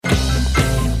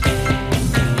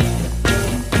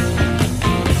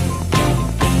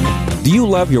Do you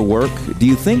love your work? Do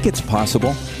you think it's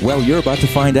possible? Well, you're about to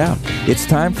find out. It's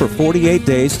time for 48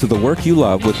 Days to the Work You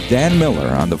Love with Dan Miller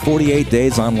on the 48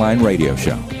 Days Online Radio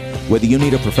Show. Whether you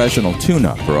need a professional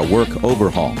tune-up or a work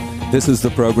overhaul, this is the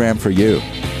program for you.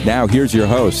 Now, here's your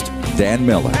host, Dan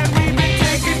Miller.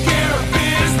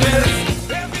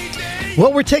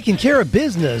 Well, we're taking care of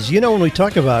business. You know, when we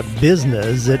talk about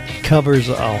business, it covers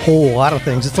a whole lot of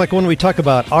things. It's like when we talk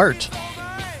about art.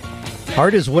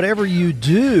 Art is whatever you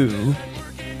do.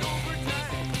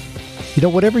 You know,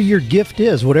 whatever your gift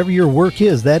is, whatever your work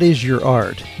is, that is your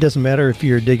art. It doesn't matter if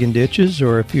you're digging ditches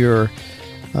or if you're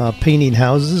painting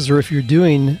houses or if you're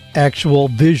doing actual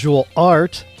visual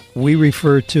art. We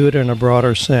refer to it in a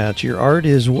broader sense. Your art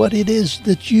is what it is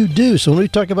that you do. So when we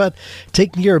talk about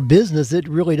taking care of business, it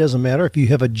really doesn't matter if you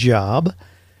have a job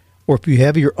or if you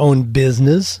have your own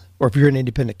business or if you're an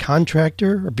independent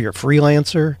contractor or if you're a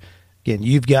freelancer. Again,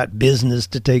 you've got business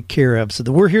to take care of. So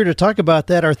we're here to talk about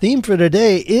that. Our theme for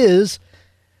today is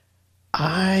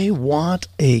I want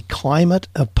a climate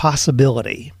of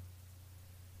possibility.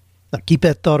 Now, keep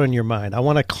that thought on your mind. I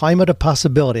want a climate of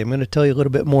possibility. I'm going to tell you a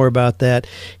little bit more about that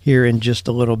here in just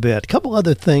a little bit. A couple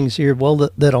other things here,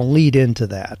 well, that'll lead into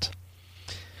that.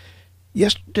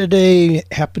 Yesterday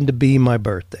happened to be my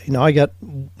birthday. Now, I got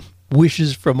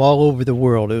wishes from all over the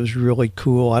world. It was really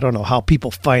cool. I don't know how people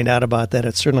find out about that.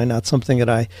 It's certainly not something that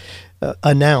I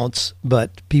announce,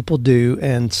 but people do,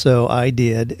 and so I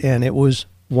did, and it was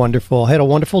wonderful. I had a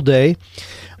wonderful day.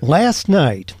 Last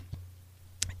night,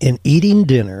 in eating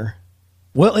dinner,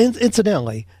 well,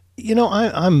 incidentally, you know,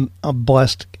 I'm a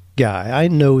blessed guy. I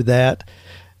know that.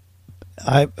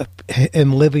 I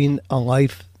am living a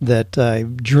life that I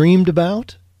dreamed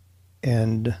about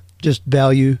and just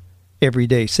value every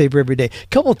day, savor every day.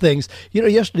 Couple of things. You know,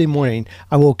 yesterday morning,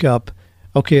 I woke up,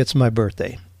 okay, it's my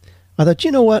birthday. I thought,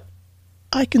 you know what?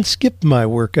 I can skip my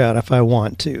workout if I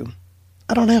want to.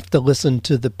 I don't have to listen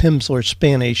to the Pimsleur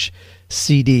Spanish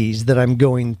CDs that I'm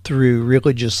going through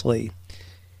religiously.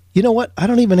 You know what? I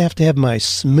don't even have to have my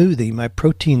smoothie, my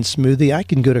protein smoothie. I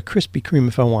can go to Krispy Kreme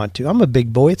if I want to. I'm a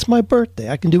big boy. It's my birthday.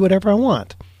 I can do whatever I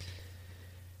want.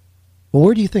 Well,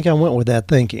 where do you think I went with that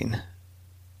thinking?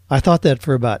 I thought that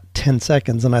for about 10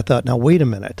 seconds, and I thought, now, wait a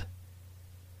minute.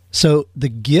 So the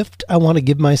gift I want to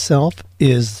give myself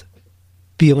is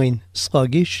feeling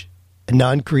sluggish,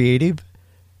 non-creative,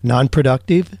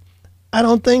 non-productive? I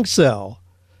don't think so.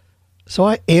 So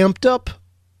I amped up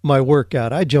my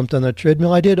workout. I jumped on the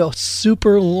treadmill. I did a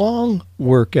super long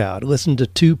workout. Listened to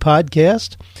 2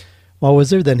 podcasts while I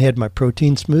was there, then had my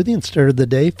protein smoothie and started the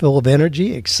day full of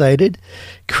energy, excited,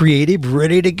 creative,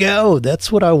 ready to go.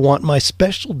 That's what I want my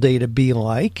special day to be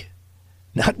like.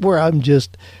 Not where I'm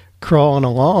just crawling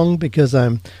along because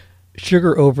I'm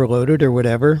sugar overloaded or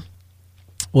whatever.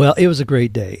 Well, it was a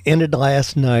great day. Ended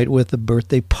last night with a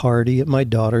birthday party at my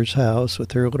daughter's house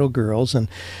with her little girls. And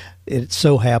it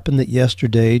so happened that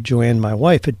yesterday, Joanne, my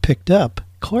wife, had picked up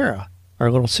Clara,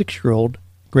 our little 6-year-old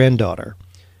granddaughter,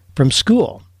 from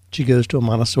school. She goes to a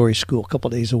Montessori school a couple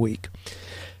of days a week.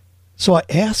 So I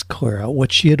asked Clara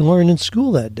what she had learned in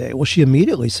school that day. Well, she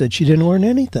immediately said she didn't learn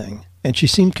anything. And she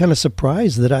seemed kind of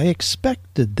surprised that I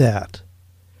expected that.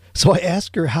 So I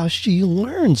asked her how she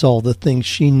learns all the things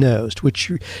she knows, to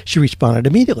which she responded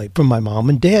immediately, from my mom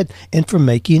and dad and from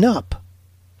making up.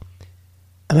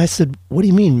 And I said, what do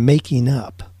you mean making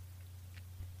up?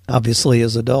 Obviously,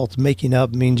 as adults, making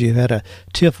up means you had a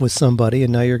tiff with somebody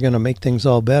and now you're going to make things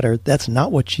all better. That's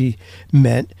not what she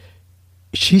meant.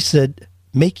 She said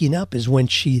making up is when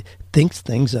she thinks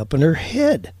things up in her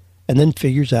head and then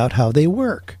figures out how they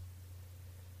work.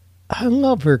 I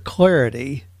love her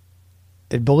clarity.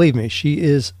 And believe me, she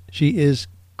is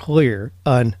clear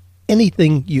on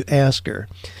anything you ask her.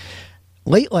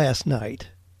 Late last night,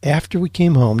 after we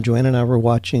came home, Joanne and I were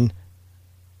watching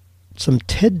some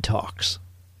TED Talks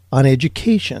on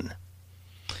education.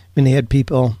 And they had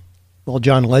people, well,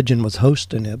 John Legend was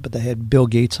hosting it, but they had Bill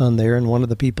Gates on there, and one of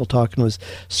the people talking was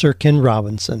Sir Ken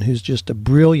Robinson, who's just a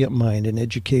brilliant mind in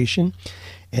education.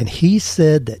 And he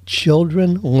said that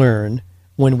children learn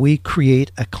when we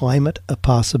create a climate of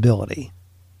possibility.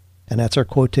 And that's our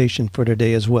quotation for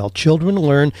today as well. Children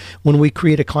learn when we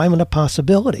create a climate of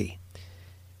possibility.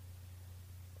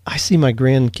 I see my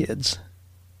grandkids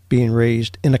being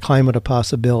raised in a climate of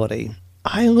possibility.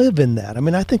 I live in that. I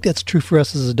mean, I think that's true for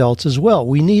us as adults as well.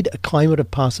 We need a climate of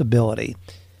possibility.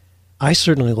 I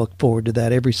certainly look forward to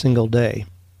that every single day.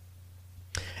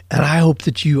 And I hope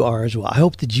that you are as well. I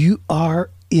hope that you are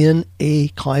in a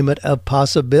climate of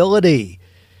possibility.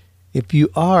 If you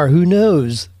are, who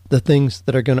knows the things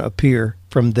that are going to appear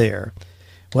from there?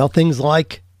 Well, things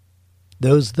like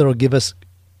those that will give us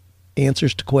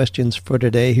answers to questions for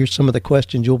today. Here's some of the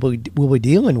questions we'll be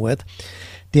dealing with.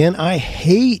 Dan, I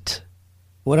hate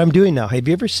what I'm doing now. Have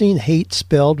you ever seen hate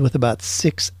spelled with about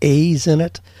 6 A's in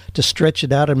it to stretch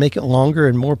it out and make it longer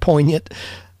and more poignant?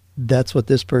 That's what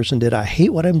this person did. I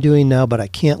hate what I'm doing now, but I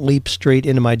can't leap straight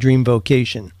into my dream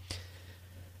vocation.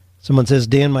 Someone says,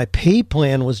 Dan, my pay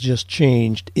plan was just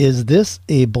changed. Is this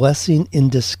a blessing in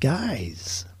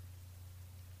disguise?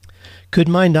 Could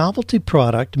my novelty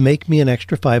product make me an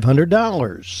extra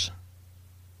 $500?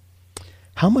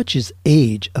 How much is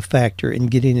age a factor in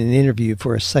getting an interview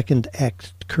for a second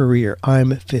act career?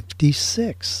 I'm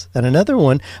 56. And another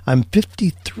one, I'm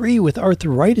 53 with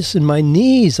arthritis in my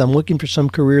knees. I'm looking for some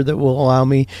career that will allow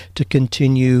me to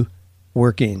continue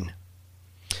working.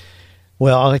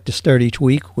 Well, I like to start each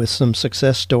week with some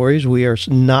success stories. We are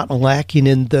not lacking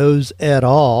in those at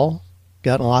all.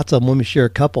 Got lots of them. Let me share a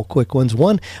couple quick ones.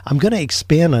 One, I'm going to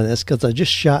expand on this because I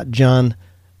just shot John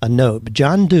a note. But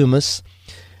John Dumas,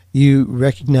 you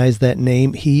recognize that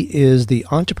name. He is the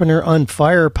Entrepreneur on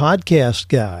Fire podcast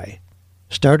guy.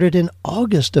 Started in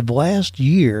August of last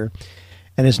year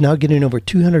and is now getting over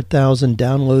 200,000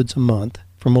 downloads a month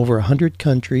from over 100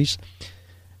 countries.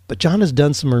 But John has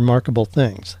done some remarkable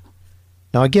things.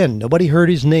 Now, again, nobody heard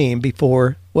his name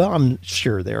before. Well, I'm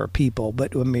sure there are people,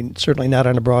 but I mean, certainly not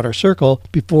on a broader circle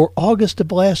before August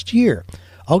of last year,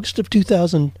 August of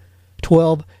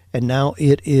 2012, and now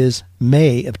it is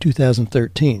May of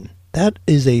 2013. That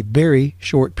is a very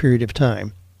short period of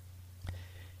time.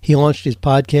 He launched his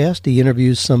podcast. He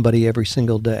interviews somebody every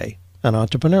single day, an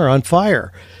entrepreneur on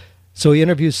fire. So he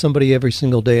interviews somebody every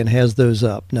single day and has those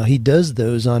up. Now, he does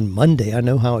those on Monday. I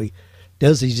know how he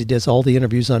does these. He does all the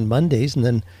interviews on Mondays and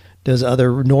then does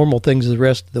other normal things the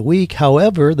rest of the week.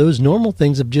 However, those normal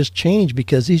things have just changed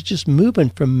because he's just moving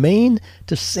from Maine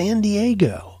to San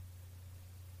Diego.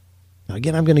 Now,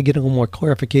 again, I'm going to get a little more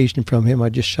clarification from him. I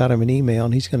just shot him an email,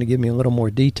 and he's going to give me a little more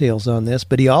details on this.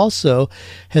 But he also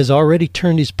has already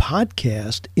turned his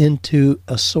podcast into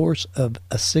a source of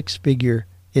a six-figure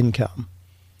income.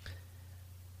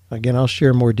 Again, I'll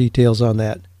share more details on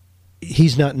that.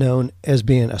 He's not known as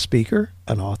being a speaker,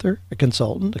 an author, a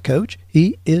consultant, a coach.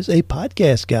 He is a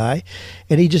podcast guy,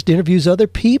 and he just interviews other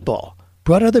people,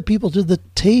 brought other people to the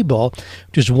table,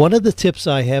 which is one of the tips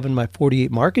I have in my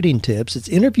 48 marketing tips. It's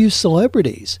interview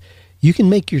celebrities. You can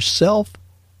make yourself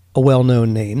a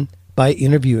well-known name by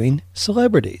interviewing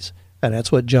celebrities, and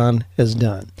that's what John has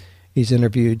done. He's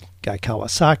interviewed Guy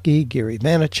Kawasaki, Gary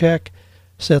Vaynerchuk,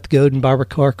 Seth Godin, Barbara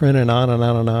Corcoran, and on and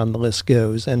on and on the list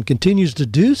goes, and continues to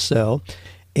do so,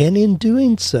 and in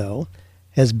doing so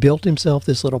has built himself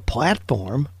this little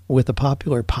platform with a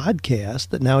popular podcast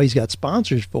that now he's got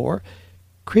sponsors for,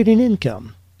 creating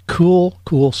income.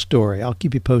 Cool story. I'll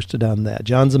keep you posted on that.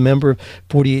 John's a member of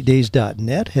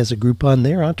 48days.net, has a group on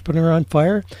there, Entrepreneur on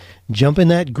Fire. Jump in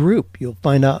that group. You'll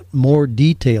find out more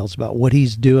details about what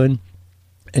he's doing,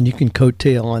 and you can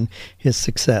coattail on his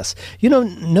success. You know,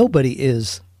 nobody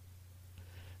is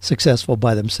successful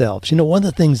by themselves. You know, one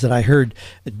of the things that I heard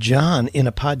John in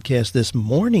a podcast this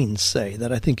morning say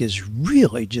that I think is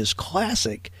really just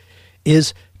classic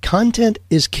is content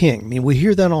is king. I mean, we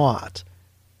hear that a lot.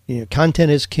 You know,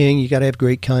 content is king. You got to have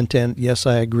great content. Yes,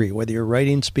 I agree. Whether you're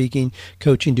writing, speaking,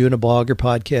 coaching, doing a blog or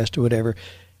podcast or whatever,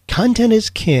 content is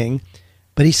king.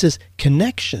 But he says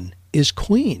connection is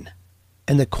queen,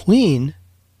 and the queen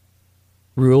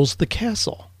rules the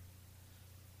castle.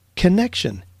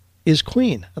 Connection is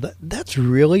queen. That's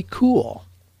really cool.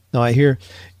 Now I hear,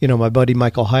 my buddy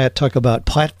Michael Hyatt talk about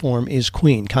platform is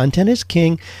queen. Content is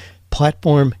king.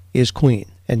 Platform is queen.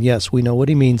 And yes, we know what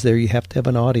he means there. You have to have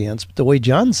an audience. But the way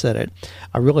John said it,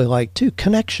 I really like too.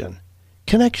 Connection.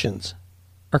 Connections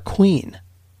are queen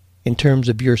in terms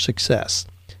of your success.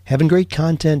 Having great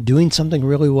content, doing something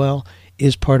really well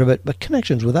is part of it. But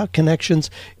connections, without connections,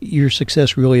 your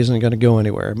success really isn't going to go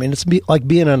anywhere. I mean, it's like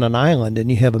being on an island and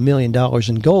you have $1 million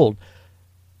in gold.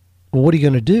 Well, what are you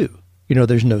going to do?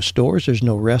 There's no stores, there's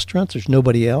no restaurants, there's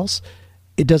nobody else.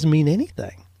 It doesn't mean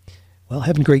anything. Well,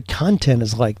 having great content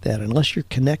is like that. Unless you're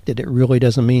connected, it really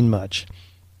doesn't mean much.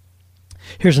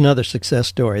 Here's another success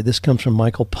story. This comes from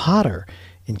Michael Potter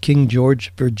in King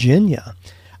George, Virginia.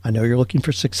 I know you're looking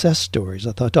for success stories.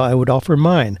 I thought I would offer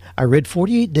mine. I read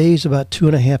 48 Days about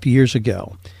 2.5 years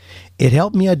ago. It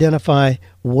helped me identify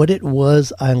what it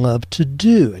was I loved to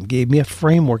do and gave me a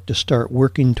framework to start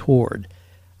working toward.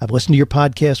 I've listened to your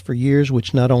podcast for years,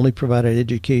 which not only provided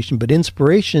education, but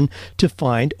inspiration to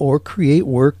find or create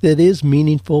work that is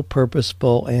meaningful,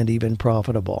 purposeful, and even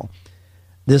profitable.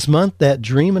 This month, that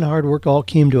dream and hard work all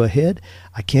came to a head.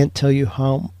 I can't tell you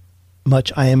how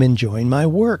much I am enjoying my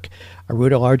work. I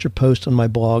wrote a larger post on my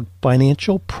blog,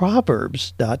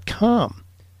 financialproverbs.com.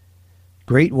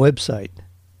 Great website,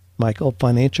 Michael,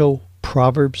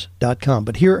 financialproverbs.com.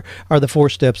 But here are the 4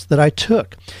 steps that I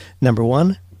took. Number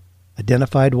 1,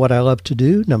 identified what I love to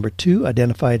do. Number 2,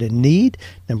 identified a need.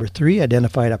 Number 3,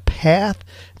 identified a path.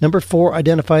 Number 4,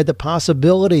 identified the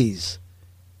possibilities.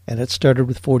 And it started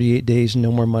with 48 days and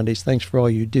no more Mondays. Thanks for all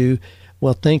you do.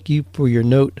 Well, thank you for your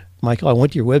note, Michael. I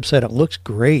went to your website. It looks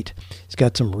great. It's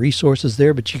got some resources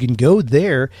there, but you can go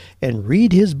there and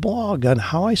read his blog on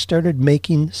how I started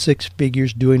making 6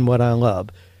 figures doing what I love.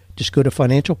 Just go to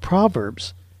Financial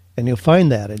Proverbs, and you'll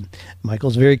find that. And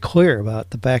Michael's very clear about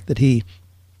the fact that he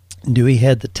knew he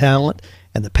had the talent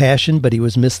and the passion, but he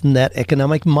was missing that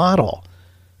economic model.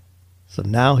 So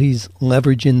now he's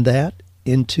leveraging that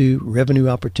into revenue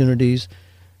opportunities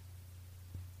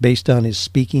based on his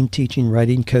speaking, teaching,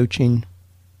 writing, coaching,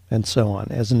 and so on,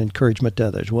 as an encouragement to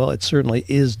others. Well, it certainly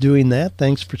is doing that.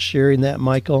 Thanks for sharing that,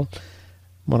 Michael. I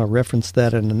want to reference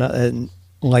that in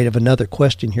light of another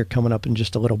question here coming up in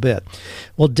just a little bit.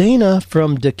 Well, Dana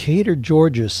from Decatur,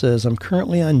 Georgia says, I'm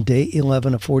currently on day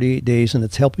 11 of 48 days, and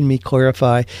it's helping me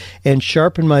clarify and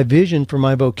sharpen my vision for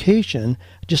my vocation.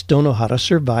 I just don't know how to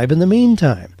survive in the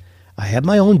meantime. I have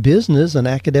my own business, an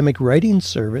academic writing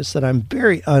service that I'm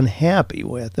very unhappy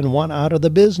with and want out of the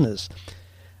business.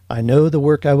 I know the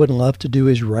work I would love to do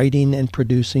is writing and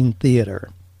producing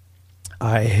theater.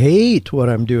 I hate what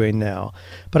I'm doing now,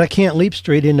 but I can't leap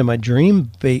straight into my dream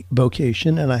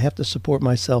vocation, and I have to support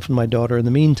myself and my daughter in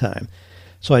the meantime.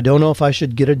 So I don't know if I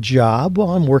should get a job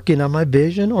while I'm working on my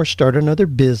vision or start another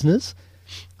business.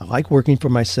 I like working for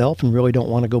myself and really don't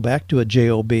want to go back to a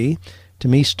job. To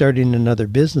me, starting another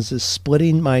business is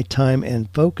splitting my time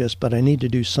and focus, but I need to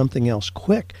do something else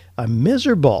quick. I'm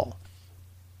miserable.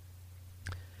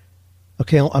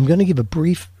 Okay, I'm going to give a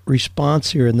brief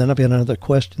response here, and then I've got another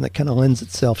question that kind of lends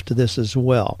itself to this as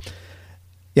well.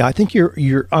 Yeah, I think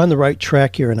you're on the right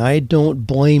track here, and I don't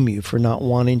blame you for not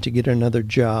wanting to get another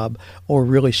job or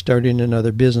really starting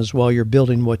another business while you're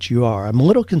building what you are. I'm a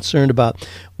little concerned about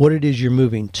what it is you're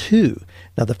moving to.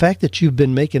 Now, the fact that you've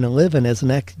been making a living as an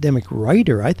academic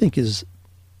writer, I think, is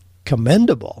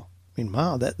commendable. I mean,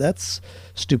 wow, that's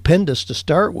stupendous to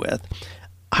start with.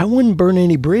 I wouldn't burn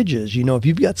any bridges. You know, if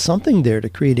you've got something there to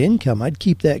create income, I'd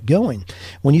keep that going.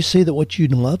 When you say that what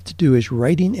you'd love to do is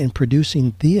writing and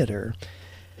producing theater,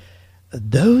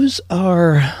 those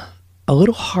are a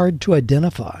little hard to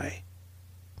identify. I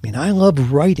mean, I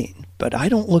love writing, but I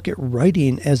don't look at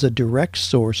writing as a direct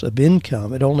source of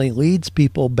income. It only leads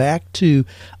people back to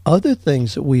other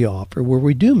things that we offer where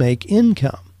we do make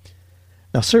income.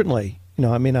 Now, certainly, you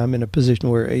know, I mean, I'm in a position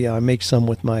where I make some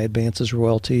with my advances,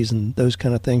 royalties, and those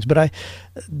kind of things, but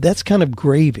that's kind of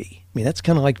gravy. I mean, that's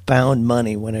kind of like found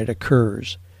money when it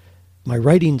occurs. My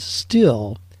writing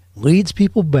still leads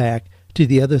people back to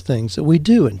the other things that we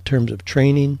do in terms of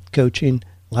training, coaching,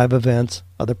 live events,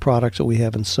 other products that we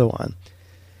have, and so on.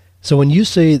 So when you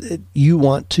say that you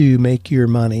want to make your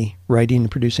money writing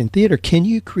and producing theater, can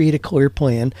you create a clear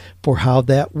plan for how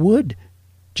that would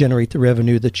generate the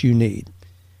revenue that you need?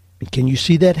 And can you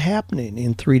see that happening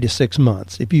in 3 to 6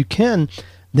 months? If you can,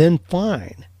 then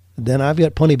fine. Then I've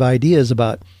got plenty of ideas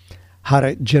about how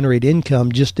to generate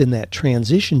income just in that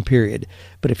transition period.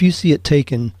 But if you see it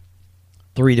taking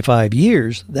 3 to 5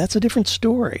 years, that's a different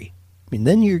story. I mean,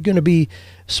 then you're going to be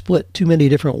split too many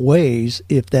different ways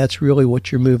if that's really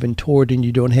what you're moving toward and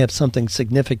you don't have something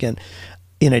significant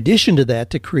in addition to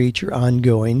that to create your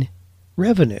ongoing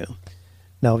revenue.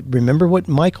 Now, remember what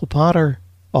Michael Potter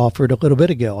offered a little bit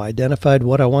ago. I identified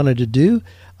what I wanted to do.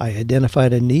 I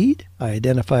identified a need. I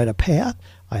identified a path.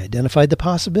 I identified the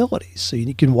possibilities. So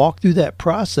you can walk through that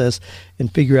process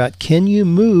and figure out, can you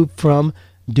move from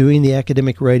doing the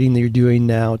academic writing that you're doing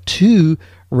now to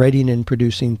writing and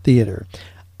producing theater?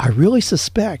 I really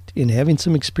suspect, in having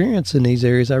some experience in these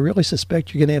areas, I really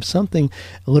suspect you're going to have something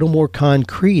a little more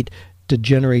concrete to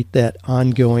generate that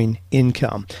ongoing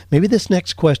income. Maybe this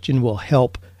next question will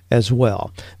help as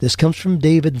well. This comes from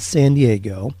David in San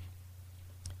Diego.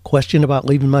 Question about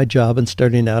leaving my job and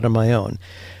starting out on my own.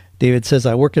 David says,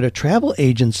 I work at a travel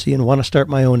agency and want to start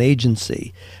my own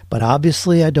agency, but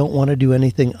obviously I don't want to do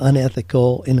anything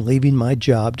unethical in leaving my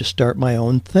job to start my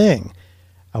own thing.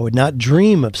 I would not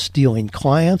dream of stealing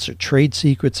clients or trade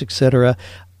secrets, etc.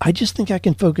 I just think I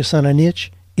can focus on a niche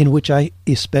in which I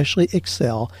especially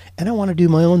excel, and I want to do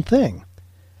my own thing.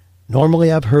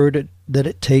 Normally, I've heard that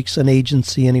it takes an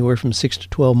agency anywhere from 6 to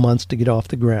 12 months to get off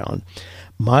the ground.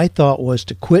 My thought was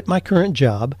to quit my current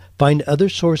job, find other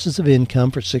sources of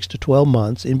income for 6 to 12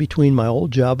 months in between my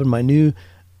old job and my new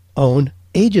own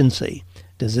agency.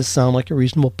 Does this sound like a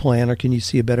reasonable plan, or can you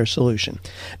see a better solution?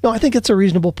 No, I think it's a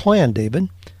reasonable plan, David,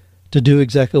 to do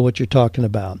exactly what you're talking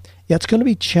about. Yeah, it's going to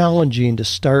be challenging to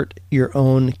start your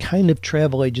own kind of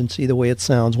travel agency the way it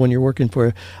sounds when you're working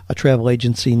for a travel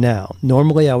agency now.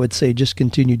 Normally, I would say just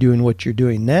continue doing what you're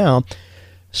doing now.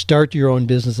 Start your own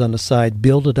business on the side,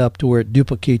 build it up to where it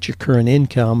duplicates your current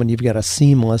income, and you've got a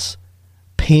seamless,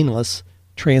 painless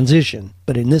transition.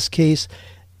 But in this case,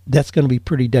 that's going to be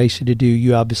pretty dicey to do.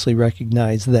 You obviously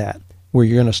recognize that, where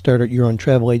you're going to start your own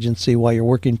travel agency while you're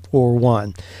working for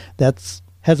one. That's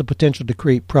has a potential to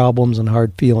create problems and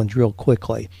hard feelings real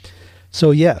quickly.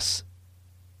 So yes,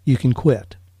 you can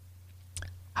quit.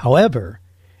 However,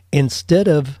 instead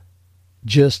of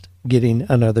just getting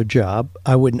another job,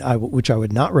 which I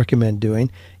would not recommend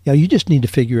doing, you just need to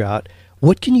figure out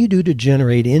what can you do to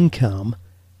generate income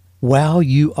while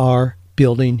you are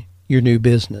building your new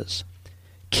business.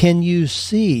 Can you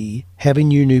see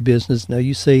having your new business? Now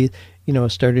you say,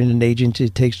 starting an agency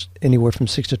takes anywhere from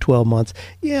 6 to 12 months.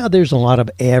 Yeah, there's a lot of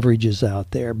averages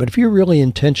out there. But if you're really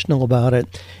intentional about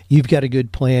it, you've got a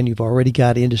good plan, you've already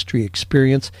got industry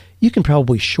experience, you can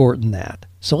probably shorten that.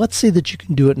 So let's say that you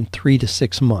can do it in 3 to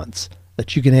 6 months,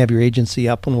 that you can have your agency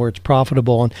up and where it's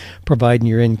profitable and providing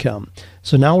your income.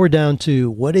 So now we're down to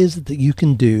what is it that you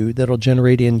can do that'll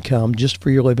generate income just for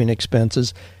your living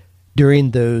expenses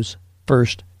during those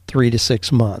first 3 to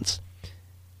 6 months.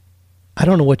 I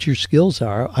don't know what your skills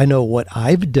are. I know what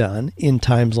I've done in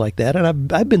times like that, and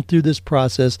I've been through this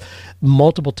process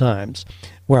multiple times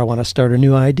where I want to start a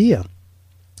new idea.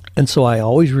 And so I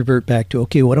always revert back to,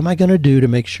 okay, what am I going to do to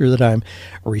make sure that I'm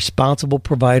a responsible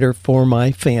provider for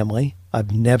my family?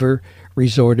 I've never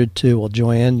resorted to, well,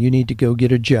 Joanne, you need to go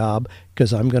get a job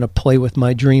because I'm going to play with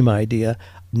my dream idea.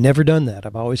 Never done that.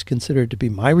 I've always considered it to be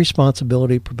my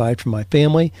responsibility to provide for my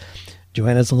family.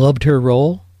 Joanna's loved her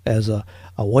role as a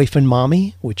wife and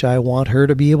mommy, which I want her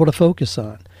to be able to focus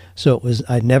on. So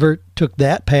I never took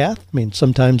that path. I mean,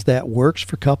 sometimes that works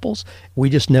for couples.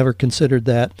 We just never considered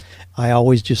that. I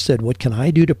always just said, what can I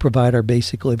do to provide our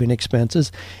basic living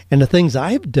expenses? And the things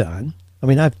I've done,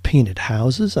 I've painted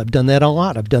houses. I've done that a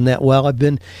lot. I've done that while I've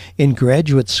been in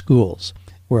graduate schools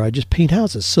where I just paint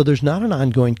houses. So there's not an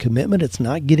ongoing commitment. It's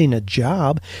not getting a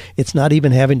job. It's not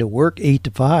even having to work 8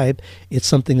 to 5. It's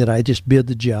something that I just bid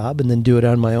the job and then do it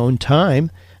on my own time.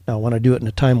 Now, I want to do it in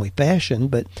a timely fashion,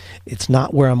 but it's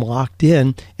not where I'm locked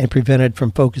in and prevented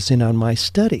from focusing on my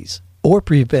studies or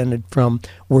prevented from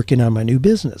working on my new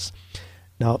business.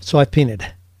 Now, so I've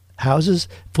painted houses,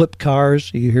 flipped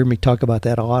cars. You hear me talk about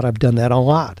that a lot. I've done that a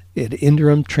lot. At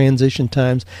interim transition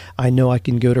times, I know I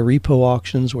can go to repo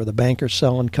auctions where the banker's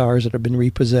selling cars that have been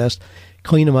repossessed,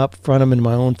 clean them up, front them in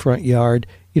my own front yard,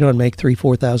 and make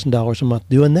 $3,000, $4,000 a month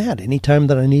doing that anytime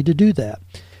that I need to do that.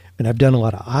 And I've done a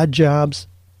lot of odd jobs,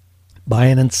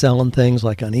 buying and selling things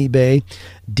like on eBay,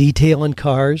 detailing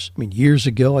cars. Years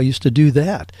ago, I used to do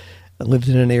that. I lived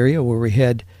in an area where we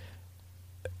had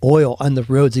oil on the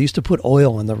roads. They used to put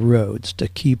oil on the roads to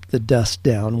keep the dust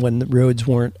down when the roads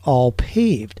weren't all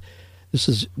paved. This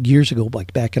is years ago,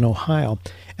 like back in Ohio.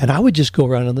 And I would just go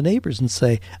around to the neighbors and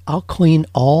say, I'll clean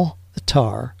all the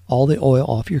tar, all the oil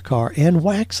off your car and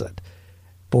wax it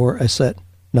for a set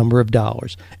number of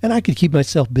dollars. And I could keep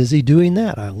myself busy doing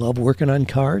that. I love working on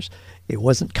cars. It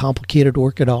wasn't complicated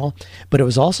work at all, but it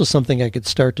was also something I could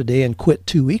start today and quit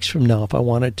 2 weeks from now if I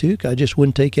wanted to. I just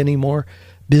wouldn't take any more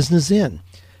business in.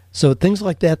 So things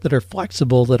like that are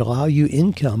flexible, that allow you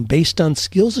income based on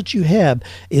skills that you have,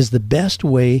 is the best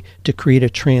way to create a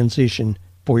transition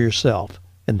for yourself.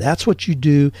 And that's what you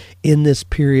do in this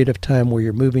period of time where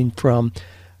you're moving from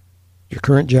your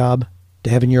current job to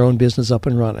having your own business up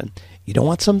and running. You don't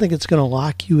want something that's going to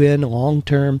lock you in long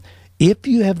term. If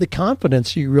you have the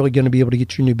confidence, you're really going to be able to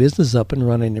get your new business up and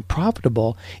running and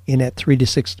profitable in that 3 to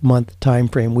 6 month time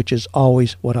frame, which is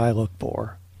always what I look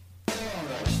for.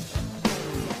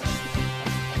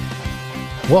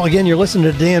 Well, again, you're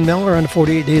listening to Dan Miller on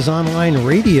 48 Days Online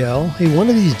Radio. Hey, one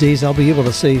of these days I'll be able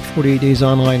to say 48 Days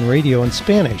Online Radio in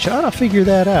Spanish. I ought to figure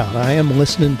that out. I am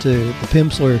listening to the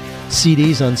Pimsleur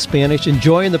CDs on Spanish,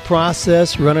 enjoying the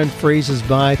process, running phrases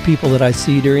by people that I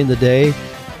see during the day,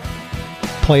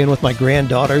 playing with my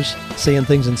granddaughters, saying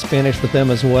things in Spanish with them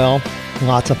as well.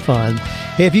 Lots of fun.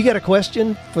 Hey, if you got a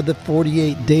question for the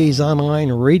 48 Days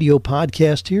Online Radio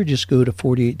podcast here, just go to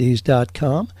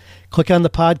 48days.com. Click on the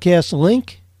podcast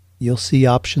link. You'll see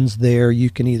options there.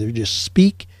 You can either just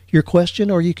speak your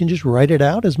question or you can just write it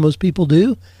out, as most people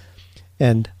do.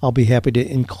 And I'll be happy to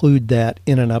include that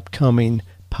in an upcoming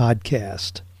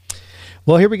podcast.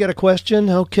 Well, here we got a question.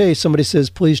 Okay, somebody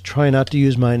says, please try not to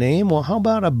use my name. Well, how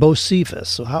about a Bocephus?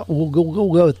 So we'll go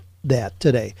with that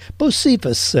today.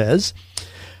 Bocephus says,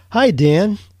 "Hi,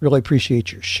 Dan. Really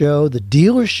appreciate your show. The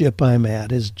dealership I'm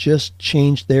at has just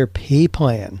changed their pay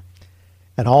plan,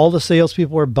 and all the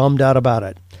salespeople are bummed out about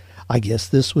it. I guess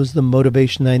this was the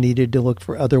motivation I needed to look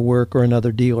for other work or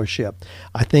another dealership.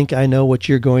 I think I know what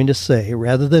you're going to say.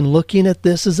 Rather than looking at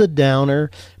this as a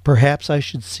downer, perhaps I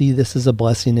should see this as a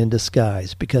blessing in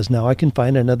disguise, because now I can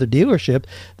find another dealership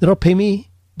that'll pay me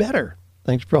better.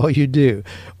 Thanks for all you do."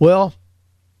 Well,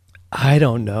 I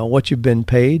don't know what you've been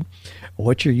paid,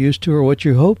 what you're used to, or what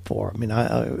you hope for. I mean,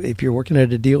 if you're working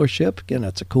at a dealership, again,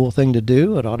 that's a cool thing to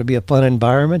do. It ought to be a fun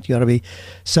environment. You ought to be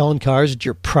selling cars that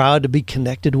you're proud to be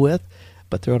connected with,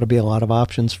 but there ought to be a lot of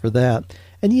options for that.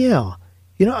 And yeah,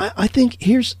 I think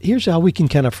here's how we can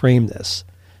kind of frame this.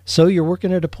 So you're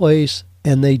working at a place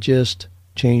and they just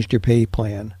changed your pay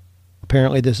plan.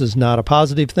 Apparently this is not a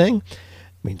positive thing.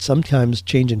 I mean, sometimes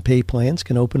changing pay plans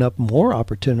can open up more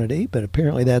opportunity, but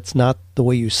apparently that's not the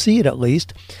way you see it, at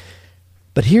least.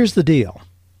 But here's the deal.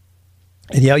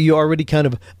 And yeah, you already kind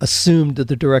of assumed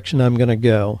the direction I'm going to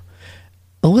go.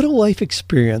 A little life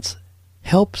experience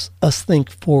helps us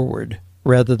think forward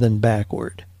rather than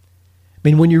backward. I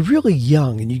mean, when you're really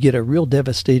young and you get a real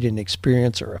devastating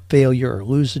experience or a failure or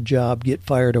lose a job, get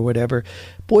fired or whatever,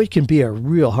 boy, it can be a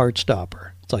real heart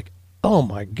stopper. It's like, oh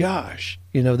my gosh,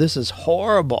 this is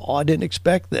horrible. I didn't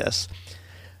expect this.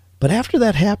 But after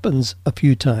that happens a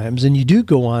few times and you do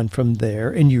go on from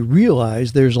there and you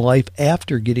realize there's life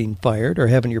after getting fired or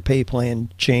having your pay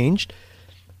plan changed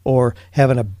or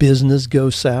having a business go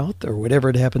south or whatever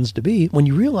it happens to be, when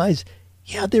you realize,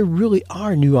 yeah, there really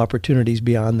are new opportunities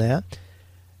beyond that,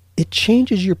 it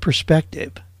changes your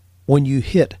perspective when you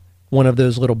hit one of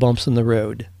those little bumps in the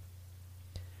road.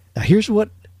 Now, here's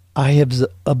what I have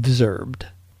observed.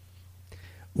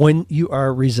 When you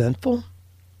are resentful,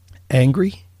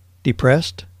 angry,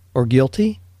 depressed, or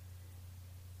guilty,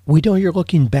 we know you're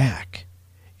looking back.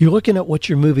 You're looking at what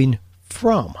you're moving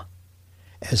from.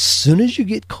 As soon as you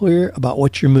get clear about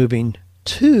what you're moving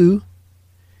to,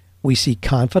 we see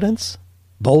confidence,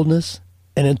 boldness,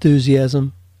 and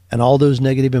enthusiasm, and all those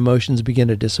negative emotions begin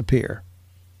to disappear.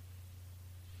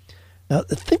 Now,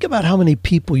 think about how many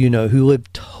people you know who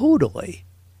live totally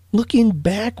looking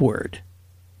backward.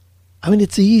 I mean,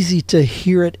 it's easy to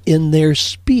hear it in their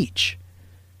speech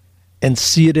and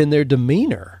see it in their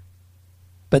demeanor.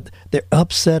 But they're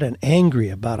upset and angry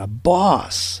about a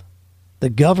boss, the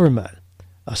government,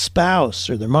 a spouse,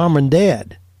 or their mom and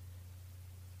dad.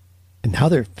 And now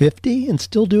they're 50 and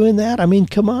still doing that? I mean,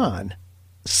 come on.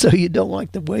 So you don't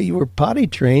like the way you were potty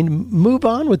trained? Move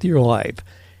on with your life.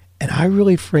 And I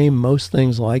really frame most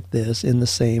things like this in the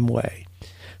same way.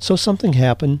 So something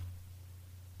happened.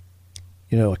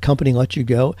 A company let you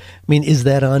go. I mean, is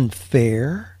that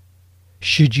unfair?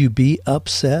 Should you be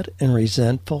upset and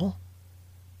resentful?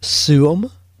 Sue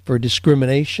them for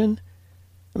discrimination?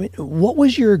 I mean, what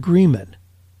was your agreement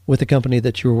with the company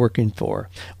that you were working for?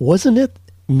 Wasn't it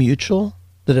mutual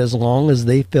that as long as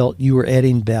they felt you were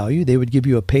adding value, they would give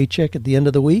you a paycheck at the end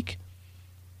of the week?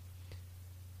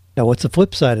 Now, what's the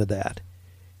flip side of that?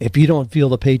 If you don't feel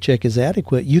the paycheck is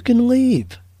adequate, you can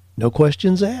leave. No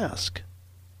questions asked.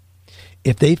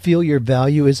 If they feel your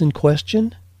value is in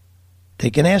question,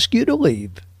 they can ask you to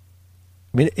leave.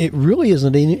 I mean, it really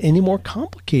isn't any more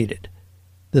complicated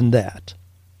than that.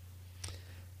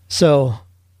 So,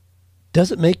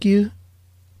 does it make you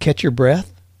catch your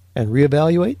breath and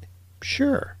reevaluate?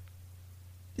 Sure.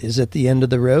 Is it the end of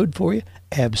the road for you?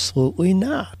 Absolutely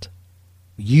not.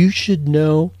 You should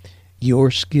know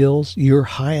your skills, your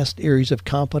highest areas of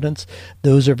competence.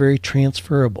 Those are very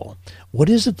transferable. What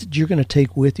is it that you're going to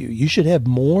take with you? You should have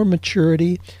more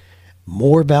maturity,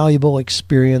 more valuable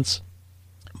experience,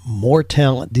 more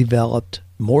talent developed,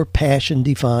 more passion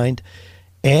defined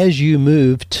as you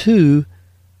move to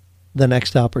the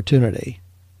next opportunity.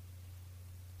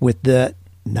 With that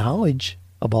knowledge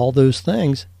of all those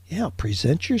things,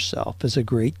 present yourself as a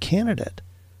great candidate.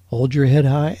 Hold your head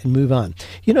high and move on.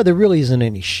 There really isn't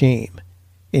any shame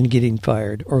in getting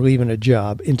fired or leaving a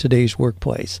job in today's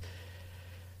workplace.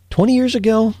 20 years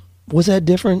ago, was that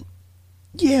different?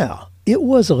 Yeah, it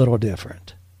was a little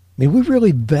different. I mean, we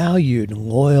really valued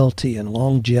loyalty and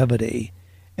longevity,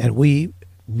 and we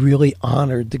really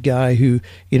honored the guy who,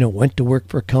 went to work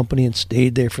for a company and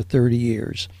stayed there for 30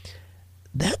 years.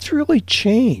 That's really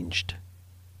changed.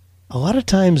 A lot of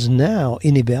times now,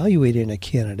 in evaluating a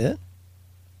candidate,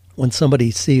 when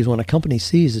a company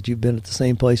sees that you've been at the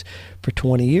same place for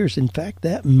 20 years, in fact,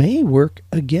 that may work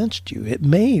against you. It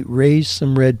may raise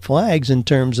some red flags in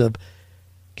terms of,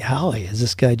 golly, has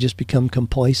this guy just become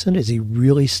complacent? Is he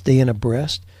really staying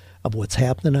abreast of what's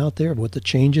happening out there, of what the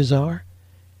changes are?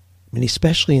 I mean,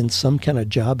 especially in some kind of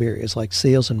job areas like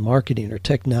sales and marketing or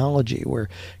technology, where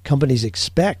companies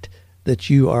expect that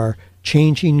you are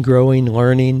changing, growing,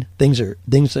 learning. Things are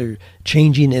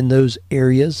changing in those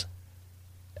areas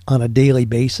on a daily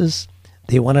basis.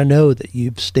 They want to know that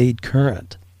you've stayed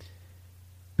current. I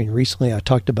mean, recently I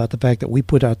talked about the fact that we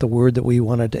put out the word that we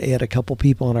wanted to add a couple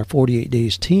people on our 48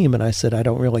 Days team, and I said I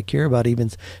don't really care about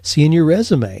even seeing your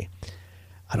resume.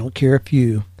 I don't care if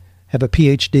you have a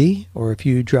PhD or if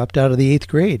you dropped out of the 8th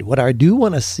grade. What I do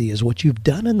want to see is what you've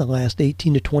done in the last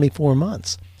 18 to 24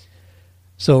 months.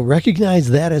 So recognize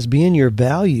that as being your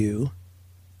value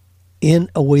in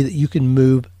a way that you can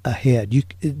move ahead.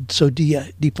 So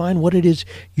define what it is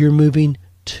you're moving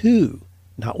to,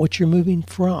 not what you're moving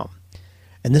from.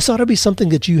 And this ought to be something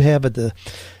that you have at the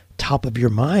top of your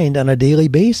mind on a daily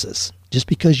basis. Just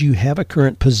because you have a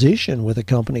current position with a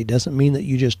company doesn't mean that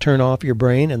you just turn off your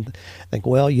brain and think,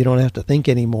 well, you don't have to think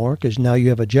anymore because now you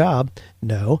have a job.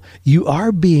 No, you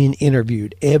are being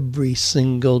interviewed every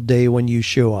single day when you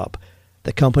show up.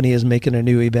 The company is making a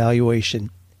new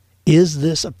evaluation. Is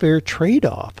this a fair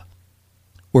trade-off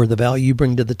where the value you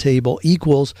bring to the table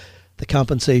equals the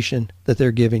compensation that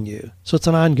they're giving you? So it's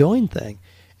an ongoing thing.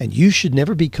 And you should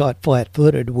never be caught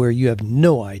flat-footed where you have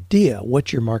no idea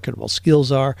what your marketable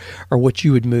skills are or what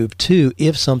you would move to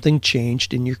if something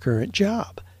changed in your current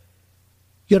job.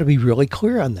 You got to be really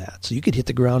clear on that so you could hit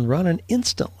the ground running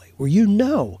instantly where you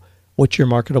know what your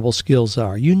marketable skills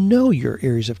are. You know your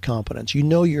areas of competence. You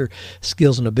know your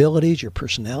skills and abilities, your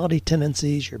personality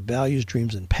tendencies, your values,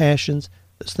 dreams, and passions,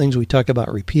 those things we talk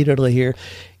about repeatedly here.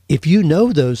 If you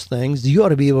know those things, you ought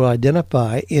to be able to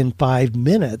identify in 5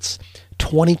 minutes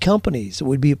 20 companies that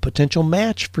would be a potential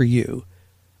match for you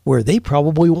where they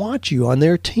probably want you on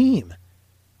their team.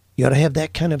 You ought to have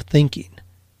that kind of thinking,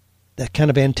 that kind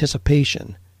of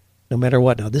anticipation, no matter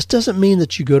what. Now, this doesn't mean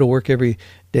that you go to work every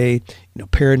day,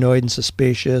 paranoid and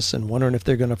suspicious and wondering if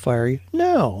they're going to fire you.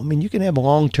 No, I mean, you can have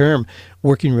long-term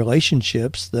working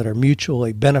relationships that are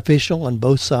mutually beneficial on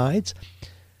both sides.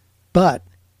 But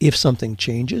if something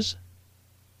changes,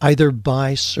 either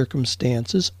by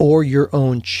circumstances or your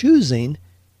own choosing,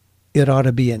 it ought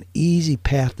to be an easy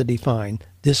path to define.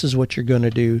 This is what you're going to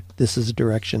do. This is the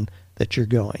direction that you're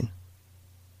going.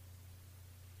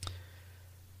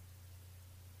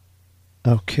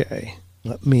 Okay,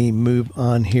 let me move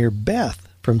on here. Beth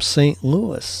from St.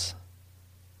 Louis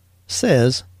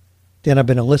says, Dan, I've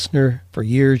been a listener for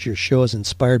years. Your show has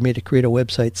inspired me to create a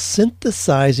website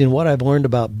synthesizing what I've learned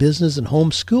about business and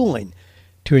homeschooling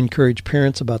to encourage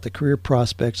parents about the career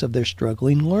prospects of their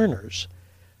struggling learners.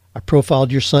 I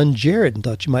profiled your son, Jared, and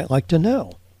thought you might like to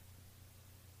know.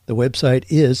 The website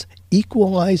is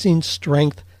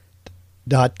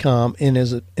equalizingstrength.com, and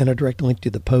a direct link to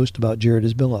the post about Jared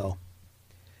is below.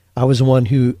 I was the one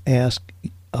who asked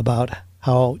about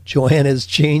how Joanne has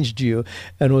changed you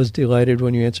and was delighted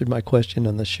when you answered my question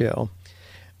on the show.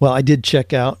 Well, I did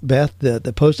check out, Beth,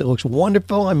 the post. It looks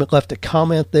wonderful. I left a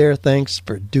comment there. Thanks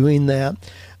for doing that.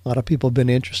 A lot of people have been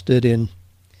interested in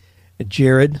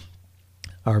Jared,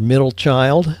 our middle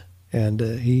child, and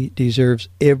he deserves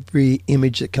every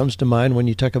image that comes to mind when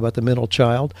you talk about the middle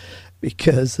child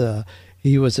because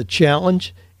he was a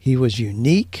challenge. He was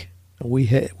unique.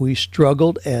 We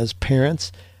struggled as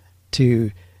parents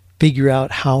to figure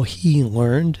out how he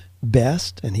learned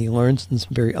best, and he learns in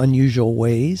some very unusual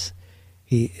ways.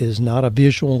 He is not a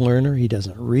visual learner. He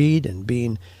doesn't read, and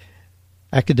being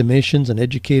academicians and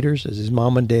educators as his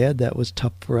mom and dad, that was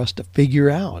tough for us to figure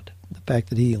out. The fact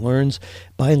that he learns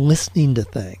by listening to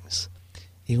things.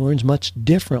 He learns much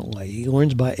differently. He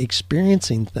learns by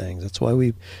experiencing things. That's why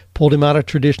we pulled him out of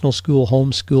traditional school,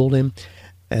 homeschooled him,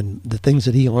 and the things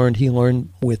that he learned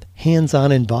with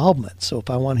hands-on involvement. So if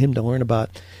I want him to learn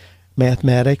about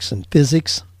mathematics and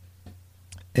physics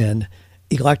and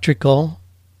electrical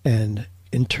and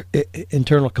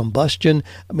internal combustion,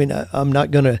 I mean, I'm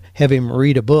not going to have him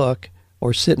read a book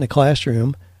or sit in a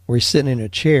classroom where he's sitting in a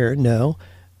chair. No.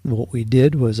 What we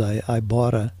did was I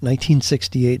bought a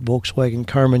 1968 Volkswagen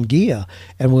Karmann Ghia,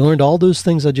 and we learned all those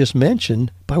things I just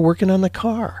mentioned by working on the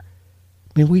car.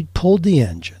 I mean, we pulled the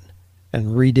engine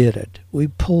and redid it. We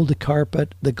pulled the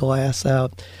carpet, the glass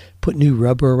out, put new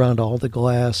rubber around all the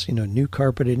glass, new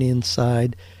carpeting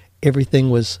inside.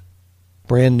 Everything was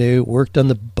brand new, worked on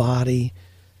the body,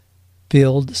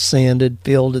 filled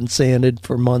and sanded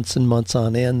for months and months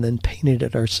on end, then painted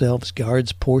it ourselves,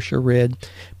 guards, Porsche red.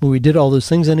 When we did all those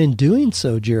things, and in doing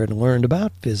so, Jared learned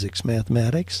about physics,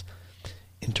 mathematics,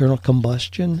 internal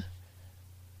combustion,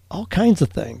 all kinds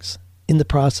of things in the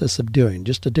process of doing,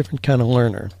 just a different kind of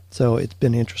learner. So it's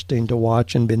been interesting to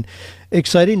watch and been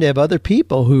exciting to have other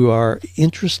people who are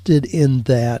interested in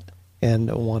that and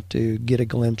I want to get a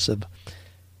glimpse of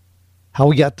how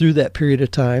we got through that period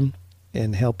of time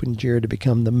and helping Jared to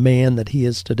become the man that he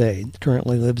is today. He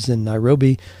currently lives in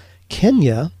Nairobi,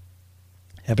 Kenya,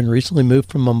 having recently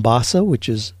moved from Mombasa, which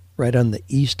is right on the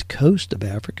east coast of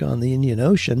Africa on the Indian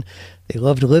Ocean. They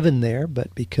loved living there,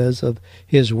 but because of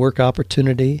his work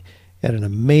opportunity, had an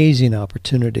amazing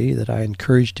opportunity that I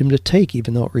encouraged him to take,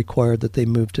 even though it required that they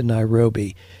move to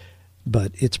Nairobi.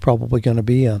 But it's probably going to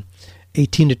be a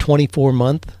 18 to 24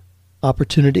 month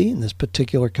opportunity in this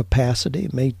particular capacity.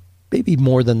 Maybe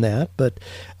more than that, but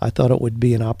I thought it would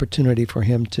be an opportunity for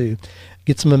him to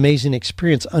get some amazing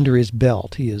experience under his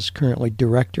belt. He is currently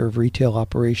Director of Retail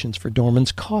Operations for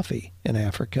Dorman's Coffee in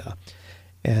Africa.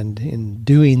 And in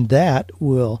doing that,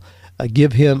 will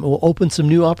open some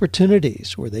new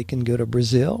opportunities where they can go to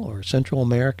Brazil or Central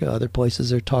America, other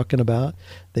places they're talking about.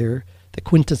 They're the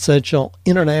quintessential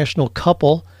international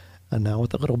couple, and now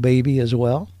with a little baby as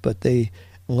well, but they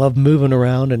love moving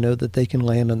around and know that they can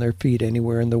land on their feet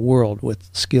anywhere in the world with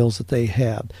skills that they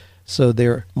have. So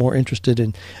they're more interested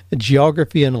in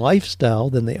geography and lifestyle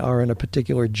than they are in a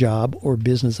particular job or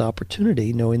business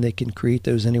opportunity, knowing they can create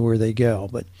those anywhere they go.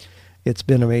 But it's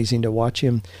been amazing to watch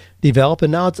him develop.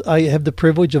 And now I have the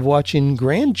privilege of watching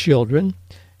grandchildren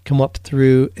come up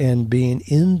through and being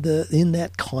in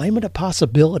that climate of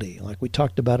possibility, like we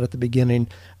talked about at the beginning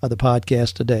of the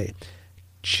podcast today.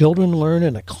 Children learn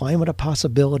in a climate of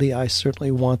possibility. I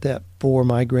certainly want that for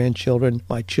my grandchildren,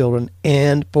 my children,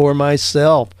 and for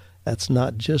myself. That's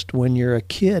not just when you're a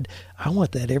kid. I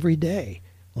want that every day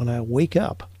when I wake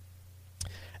up.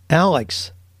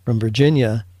 Alex from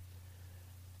Virginia.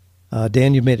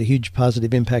 Dan, you've made a huge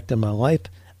positive impact on my life.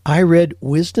 I read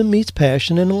Wisdom Meets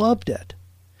Passion and loved it.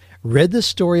 Read the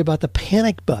story about the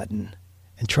panic button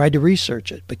and tried to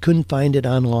research it, but couldn't find it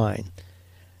online.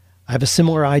 I have a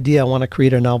similar idea. I want to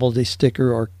create a novelty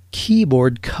sticker or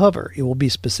keyboard cover. It will be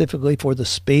specifically for the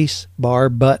space bar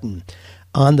button.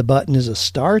 On the button is a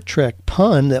Star Trek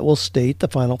pun that will state the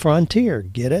final frontier.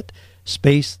 Get it?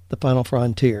 Space, the final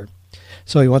frontier.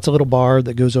 So he wants a little bar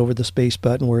that goes over the space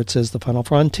button where it says the final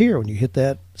frontier when you hit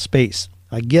that space.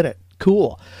 I get it.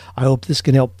 Cool. I hope this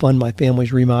can help fund my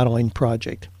family's remodeling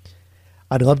project.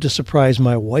 I'd love to surprise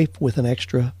my wife with an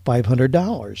extra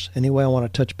 $500. Anyway, I want to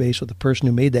touch base with the person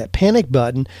who made that panic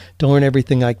button to learn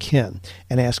everything I can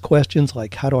and ask questions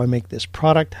like, how do I make this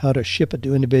product? How to ship it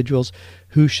to individuals?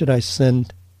 Who should I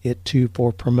send it to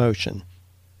for promotion?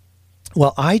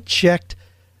 Well, I checked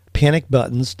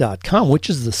panicbuttons.com, which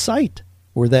is the site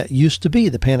where that used to be,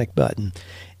 the panic button.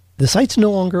 The site's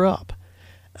no longer up.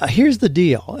 Here's the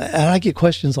deal, and I get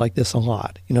questions like this a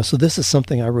lot. So this is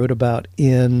something I wrote about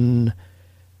in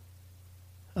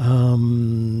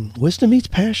Wisdom Meets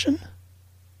Passion?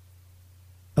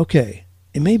 Okay,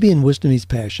 it may be in Wisdom Meets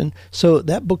Passion. So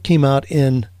that book came out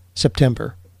in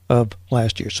September of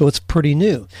last year, so it's pretty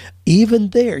new. Even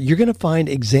there, you're going to find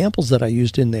examples that I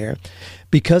used in there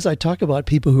because I talk about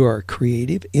people who are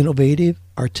creative, innovative,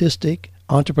 artistic,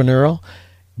 entrepreneurial.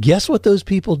 Guess what those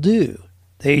people do?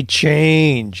 They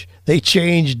change. They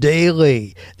change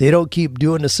daily. They don't keep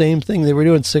doing the same thing they were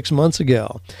doing 6 months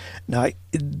ago. Now,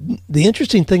 the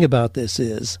interesting thing about this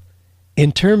is,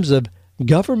 in terms of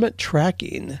government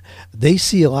tracking, they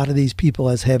see a lot of these people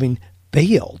as having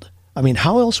failed. I mean,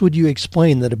 how else would you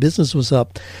explain that a business was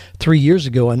up 3 years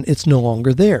ago and it's no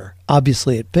longer there?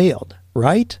 Obviously, it failed,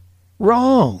 right?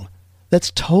 Wrong.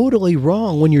 That's totally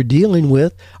wrong when you're dealing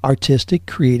with artistic,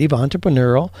 creative,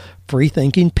 entrepreneurial,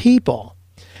 free-thinking people.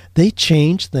 They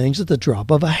change things at the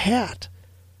drop of a hat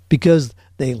because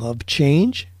they love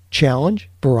change, challenge,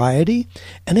 variety,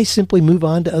 and they simply move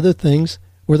on to other things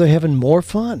where they're having more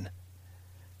fun.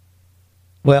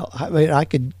 Well,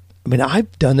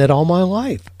 I've done that all my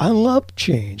life. I love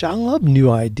change. I love new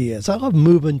ideas. I love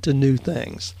moving to new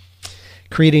things,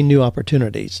 creating new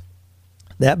opportunities.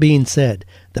 That being said,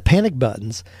 the panic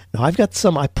buttons, now I've got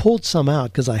some, I pulled some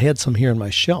out because I had some here on my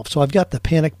shelf. So I've got the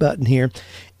panic button here,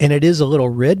 and it is a little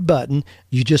red button.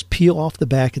 You just peel off the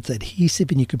back. It's adhesive,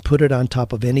 and you can put it on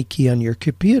top of any key on your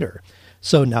computer.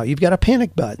 So now you've got a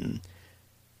panic button.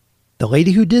 The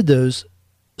lady who did those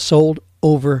sold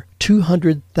over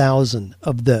 200,000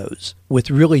 of those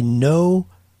with really no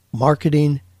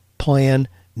marketing plan,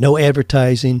 no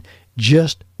advertising,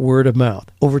 just word of mouth.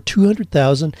 Over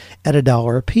 200,000 at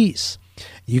 $1 a piece.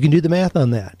 You can do the math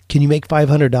on that. Can you make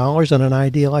 $500 on an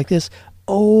idea like this?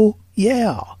 Oh,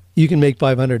 yeah. You can make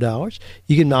 $500.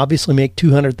 You can obviously make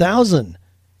 $200,000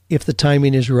 if the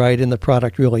timing is right and the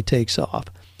product really takes off.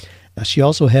 Now, she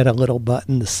also had a little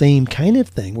button, the same kind of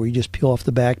thing, where you just peel off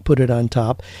the back, put it on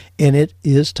top, and it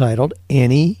is titled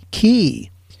Any Key.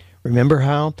 Remember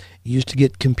how you used to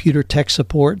get computer tech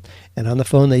support, and on the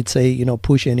phone they'd say,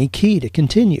 push any key to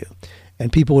continue.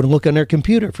 And people would look on their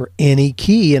computer for any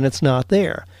key, and it's not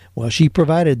there. Well, she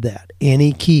provided that,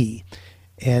 any key,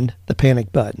 and the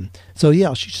panic button. So,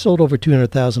 yeah, she sold over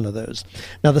 200,000 of those.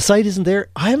 Now, the site isn't there.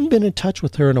 I haven't been in touch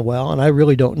with her in a while, and I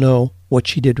really don't know what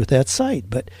she did with that site.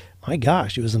 But, my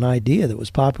gosh, it was an idea that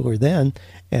was popular then,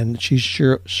 and she's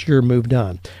sure moved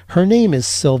on. Her name is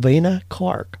Sylvana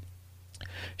Clark.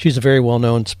 She's a very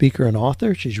well-known speaker and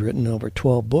author. She's written over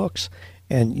 12 books,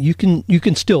 and you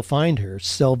can still find her,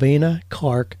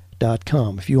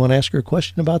 sylvanaclark.com. If you want to ask her a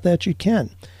question about that, you can.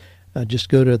 Just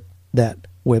go to that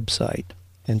website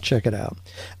and check it out.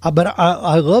 But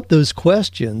I love those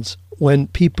questions when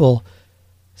people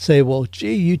say, well,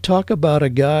 gee, you talk about a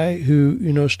guy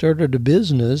who, started a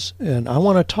business, and I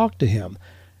want to talk to him.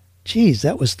 Geez,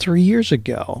 that was 3 years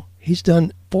ago. He's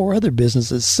done 4 other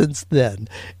businesses since then.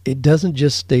 It doesn't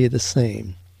just stay the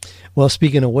same. Well,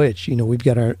 speaking of which, we've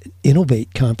got our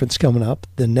Innovate conference coming up.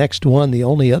 The next one, the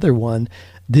only other one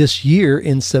this year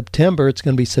in September, it's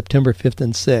going to be September 5th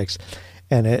and 6th.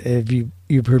 And if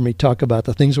you've heard me talk about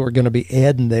the things we're going to be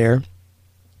adding there,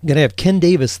 I'm going to have Ken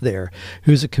Davis there,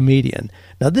 who's a comedian.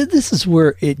 Now, this is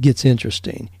where it gets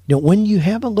interesting. When you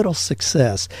have a little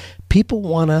success, people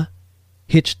want to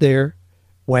hitch their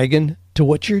wagon to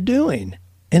what you're doing.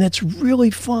 And it's really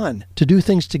fun to do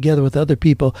things together with other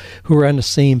people who are on the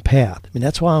same path.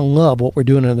 That's why I love what we're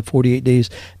doing in the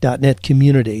 48days.net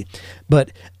community.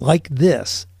 But like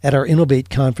this, at our Innovate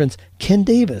conference, Ken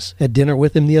Davis had dinner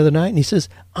with him the other night, and he says,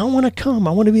 I want to come.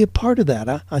 I want to be a part of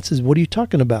that. I says, what are you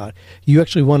talking about? You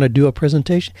actually want to do a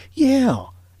presentation? Yeah,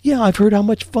 I've heard how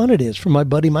much fun it is from my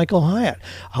buddy Michael Hyatt.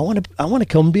 I want to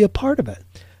come and be a part of it.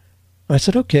 I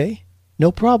said, okay,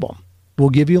 no problem. We'll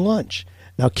give you lunch.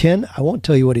 Now, Ken, I won't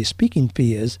tell you what his speaking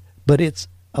fee is, but it's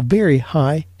a very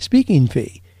high speaking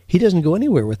fee. He doesn't go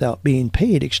anywhere without being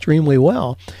paid extremely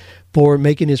well for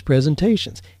making his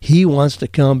presentations. He wants to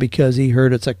come because he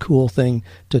heard it's a cool thing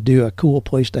to do, a cool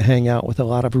place to hang out with a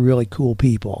lot of really cool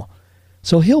people.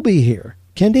 So he'll be here.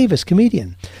 Ken Davis,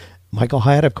 comedian. Michael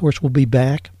Hyatt, of course, will be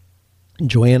back.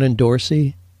 Joanne and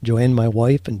Dorsey, Joanne, my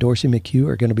wife, and Dorsey McHugh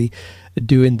are going to be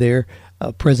doing their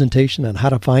presentation on how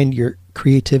to find your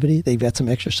creativity. They've got some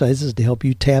exercises to help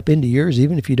you tap into yours,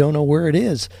 even if you don't know where it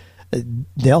is.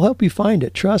 They'll help you find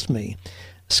it, trust me.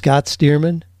 Scott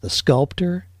Stearman, the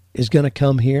sculptor, is going to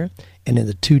come here, and in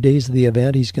the 2 days of the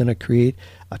event, he's going to create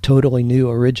a totally new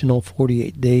original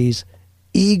 48 Days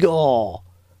Eagle,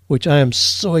 which I am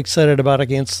so excited about. I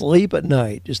can't sleep at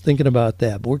night just thinking about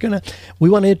that. But we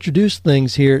want to introduce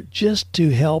things here just to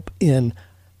help in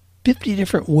 50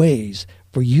 different ways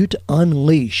for you to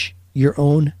unleash your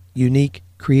own unique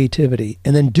creativity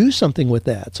and then do something with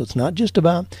that. So it's not just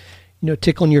about,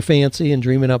 tickling your fancy and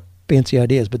dreaming up fancy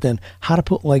ideas, but then how to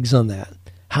put legs on that.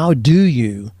 How do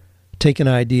you take an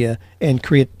idea and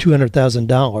create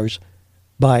 $200,000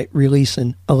 by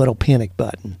releasing a little panic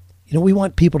button? We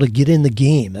want people to get in the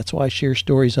game. That's why I share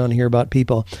stories on here about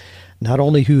people not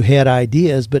only who had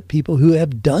ideas, but people who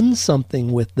have done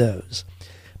something with those.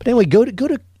 But anyway, go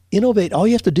to Innovate. All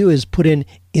you have to do is put in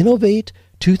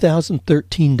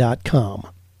Innovate2013.com.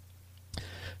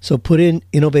 So put in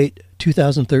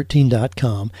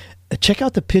Innovate2013.com. Check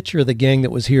out the picture of the gang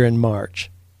that was here in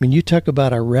March. You talk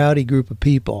about a rowdy group of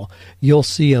people, you'll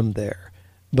see them there.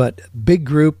 But big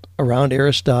group around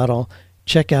Aristotle.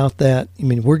 Check out that.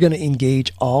 We're going to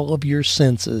engage all of your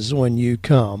senses when you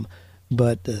come,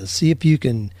 but see if you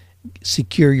can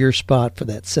secure your spot for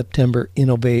that September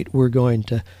Innovate. We're going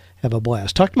to have a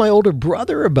blast. Talked to my older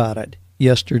brother about it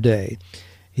yesterday.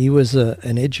 He was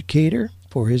an educator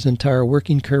for his entire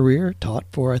working career, taught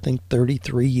for, I think,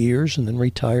 33 years and then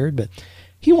retired, but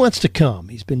he wants to come.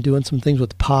 He's been doing some things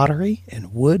with pottery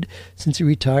and wood since he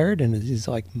retired, and he's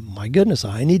like, my goodness,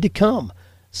 I need to come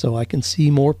so I can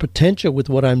see more potential with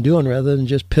what I'm doing rather than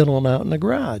just piddling out in the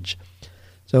garage.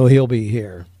 So he'll be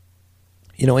here.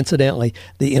 Incidentally,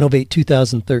 the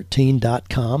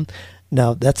Innovate2013.com,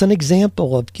 now that's an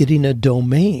example of getting a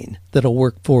domain that'll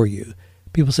work for you.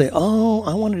 People say, oh,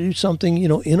 I want to do something,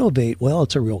 innovate. Well,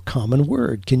 it's a real common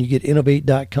word. Can you get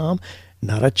Innovate.com?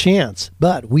 Not a chance.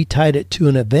 But we tied it to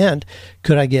an event.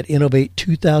 Could I get Innovate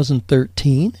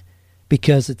 2013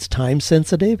 because it's time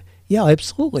sensitive? Yeah,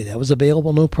 absolutely. That was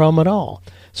available, no problem at all.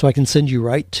 So I can send you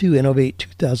right to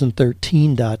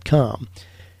Innovate2013.com.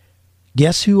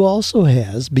 Guess who also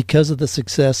has, because of the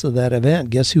success of that event,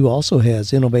 guess who also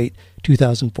has Innovate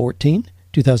 2014,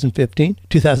 2015,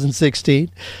 2016?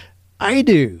 I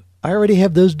do. I already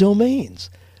have those domains.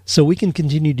 So we can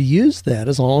continue to use that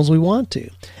as long as we want to.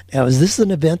 Now, is this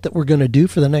an event that we're going to do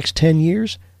for the next 10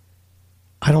 years?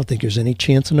 I don't think there's any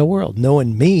chance in the world.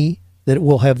 Knowing me that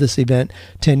we'll have this event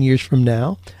 10 years from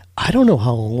now, I don't know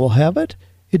how long we'll have it.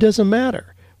 It doesn't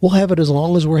matter. We'll have it as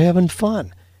long as we're having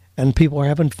fun. And people are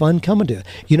having fun coming to it.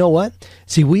 You know what?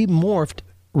 See, we morphed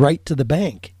Write to the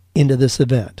Bank into this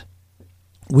event.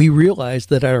 We realized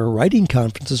that at our writing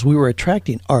conferences, we were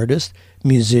attracting artists,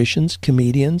 musicians,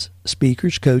 comedians,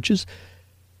 speakers, coaches,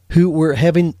 who were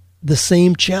having the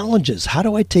same challenges. How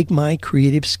do I take my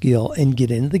creative skill and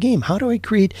get into the game? How do I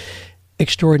create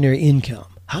extraordinary income?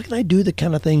 How can I do the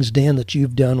kind of things, Dan, that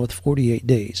you've done with 48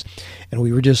 Days? And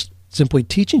we were just simply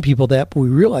teaching people that, but we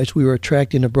realized we were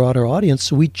attracting a broader audience,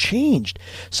 so we changed.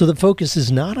 So the focus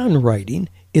is not on writing,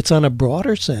 it's on a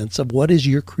broader sense of what is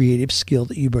your creative skill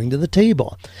that you bring to the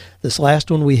table. This last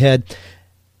one, we had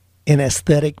an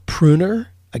aesthetic pruner,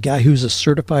 a guy who's a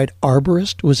certified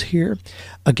arborist was here,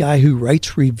 a guy who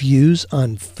writes reviews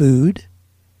on food.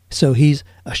 So he's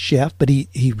a chef, but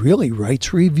he really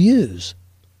writes reviews.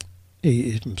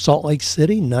 He's from Salt Lake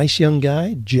City, nice young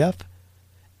guy, Jeff.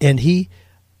 And he,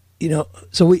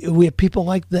 so we have people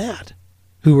like that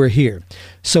who are here.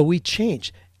 So we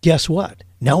changed. Guess what?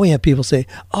 Now we have people say,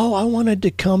 oh, I wanted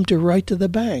to come to Write to the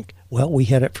Bank. Well, we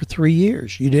had it for 3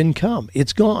 years. You didn't come.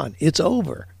 It's gone. It's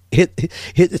over.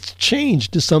 It's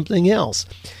changed to something else.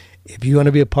 If you want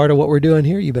to be a part of what we're doing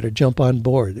here, you better jump on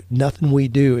board. Nothing we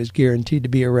do is guaranteed to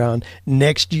be around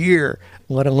next year,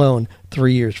 let alone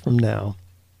 3 years from now.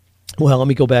 Well, let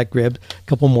me go back, grab a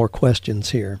couple more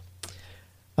questions here.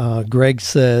 Greg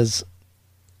says,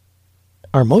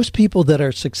 are most people that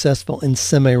are successful in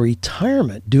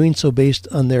semi-retirement doing so based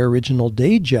on their original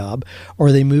day job, or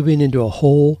are they moving into a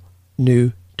whole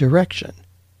new direction?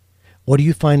 What do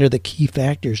you find are the key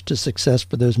factors to success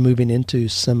for those moving into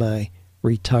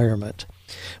semi-retirement?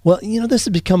 Well, this is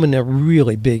becoming a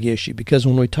really big issue because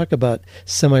when we talk about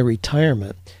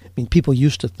semi-retirement, people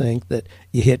used to think that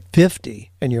you hit 50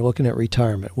 and you're looking at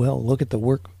retirement. Well, look at the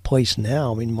workplace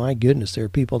now. My goodness, there are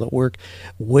people that work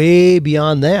way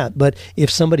beyond that. But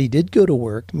if somebody did go to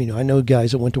work, I know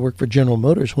guys that went to work for General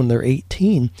Motors when they're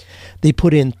 18. They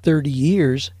put in 30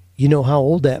 years. You know how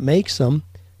old that makes them?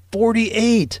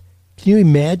 48. Can you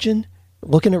imagine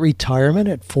looking at retirement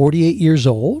at 48 years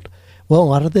old? Well, a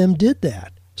lot of them did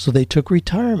that. So they took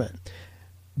retirement.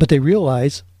 But they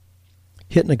realized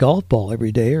hitting a golf ball every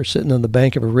day or sitting on the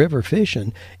bank of a river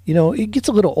fishing, it gets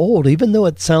a little old. Even though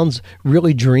it sounds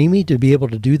really dreamy to be able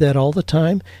to do that all the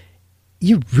time,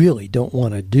 you really don't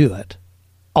want to do it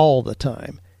all the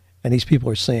time. And these people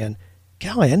are saying,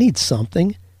 golly, I need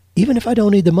something, even if I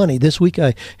don't need the money. This week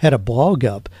I had a blog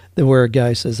up where a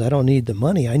guy says, I don't need the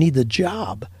money, I need the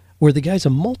job, where the guy's a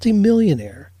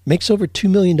multimillionaire, makes over $2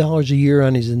 million a year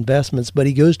on his investments, but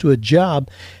he goes to a job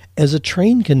as a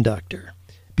train conductor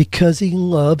because he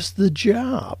loves the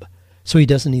job. So he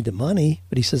doesn't need the money,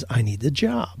 but he says, I need the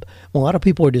job. Well, a lot of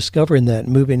people are discovering that,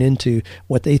 moving into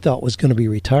what they thought was going to be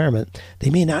retirement. They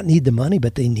may not need the money,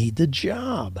 but they need the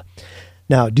job.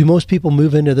 Now, do most people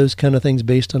move into those kind of things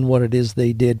based on what it is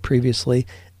they did previously?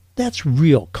 That's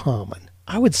real common.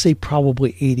 I would say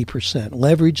probably 80%.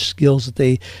 Leverage skills that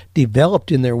they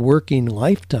developed in their working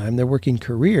lifetime, their working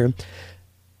career,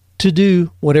 to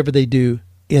do whatever they do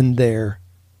in their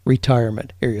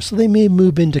retirement area. So they may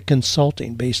move into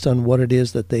consulting based on what it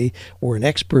is that they were an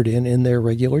expert in their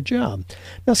regular job.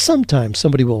 Now, sometimes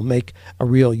somebody will make a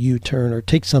real U-turn or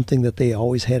take something that they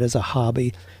always had as a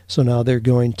hobby. So now they're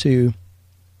going to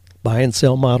buy and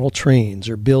sell model trains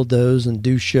or build those and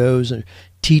do shows and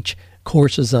teach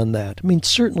courses on that.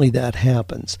 Certainly that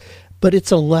happens, but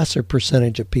it's a lesser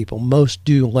percentage of people. Most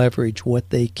do leverage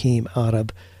what they came out of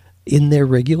in their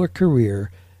regular career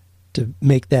to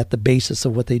make that the basis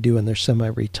of what they do in their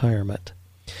semi-retirement.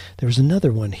 There was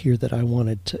another one here that I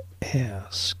wanted to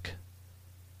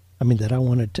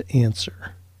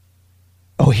answer.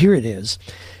 Oh, here it is.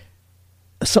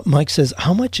 Mike says,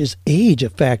 how much is age a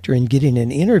factor in getting an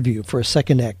interview for a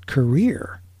second act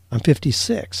career? I'm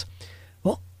 56.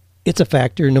 Well, it's a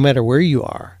factor no matter where you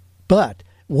are. But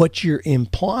what you're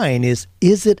implying is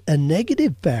it a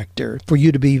negative factor for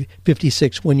you to be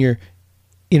 56 when you're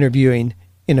interviewing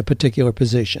in a particular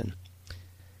position?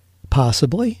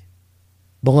 Possibly.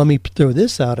 But let me throw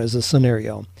this out as a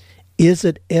scenario. Is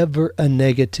it ever a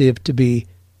negative to be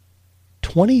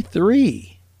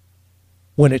 23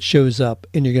 when it shows up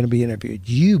and you're going to be interviewed?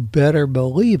 You better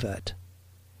believe it.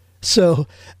 So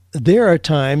there are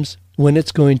times when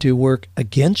it's going to work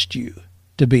against you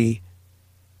to be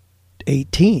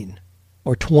 18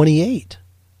 or 28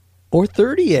 or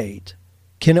 38.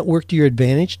 Can it work to your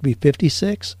advantage to be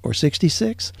 56 or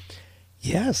 66?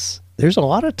 Yes, There's a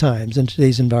lot of times in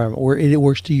today's environment where it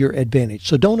works to your advantage.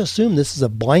 So don't assume this is a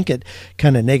blanket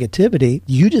kind of negativity.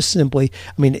 You just simply,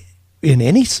 in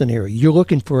any scenario, you're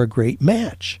looking for a great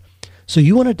match. So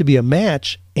you want it to be a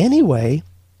match anyway.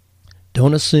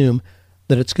 Don't assume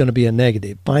that it's going to be a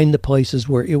negative. Find the places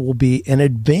where it will be an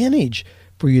advantage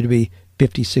for you to be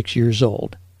 56 years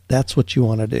old. That's what you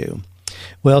want to do.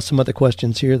 Well, some other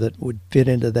questions here that would fit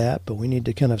into that, but we need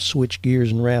to kind of switch gears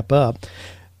and wrap up.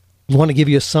 I want to give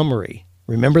you a summary.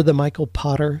 Remember the Michael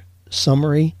Potter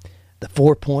summary, the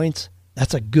 4 points?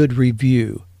 That's a good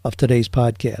review of today's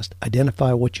podcast.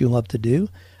 Identify what you love to do.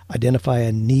 Identify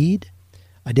a need.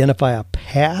 Identify a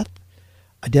path.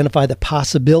 Identify the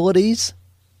possibilities.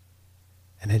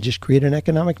 And then just create an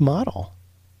economic model.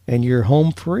 And you're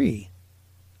home free.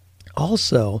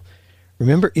 Also,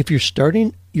 remember, if you're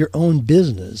starting your own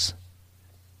business,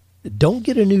 don't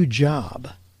get a new job.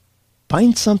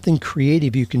 Find something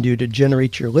creative you can do to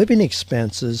generate your living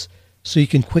expenses so you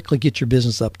can quickly get your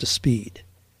business up to speed.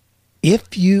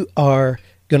 If you are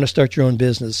going to start your own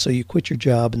business, so you quit your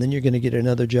job and then you're going to get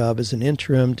another job as an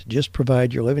interim to just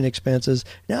provide your living expenses,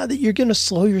 now that you're going to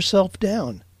slow yourself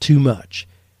down too much.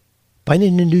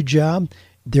 Finding a new job,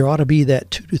 there ought to be that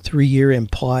 2 to 3 year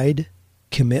implied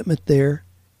commitment there.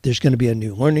 There's going to be a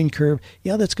new learning curve.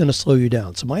 Yeah, that's going to slow you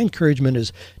down. So my encouragement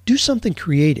is do something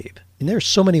creative. And there are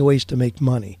so many ways to make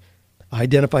money. I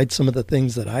identified some of the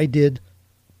things that I did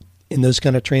in those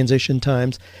kind of transition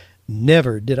times.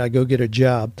 Never did I go get a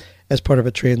job as part of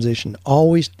a transition.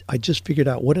 Always, I just figured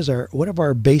out what are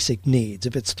our basic needs.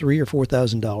 If it's $3,000 or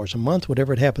 $4,000 a month,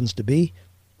 whatever it happens to be,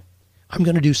 I'm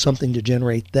going to do something to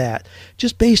generate that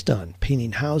just based on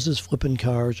painting houses, flipping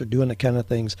cars, or doing the kind of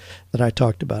things that I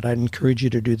talked about. I'd encourage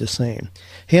you to do the same.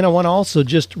 Hey, and I want to also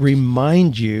just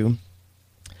remind you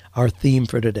our theme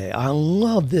for today. I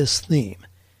love this theme.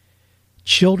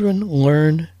 Children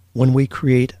learn when we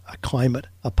create a climate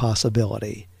of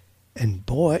possibility. And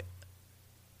boy,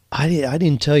 I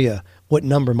didn't tell you what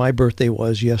number my birthday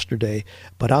was yesterday,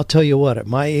 but I'll tell you what, at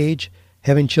my age,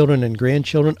 having children and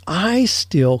grandchildren, I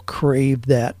still crave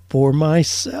that for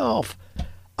myself.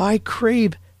 I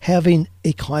crave having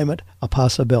a climate of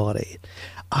possibility.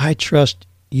 I trust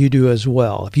you do as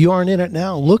well. If you aren't in it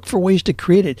now, look for ways to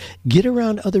create it. Get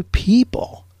around other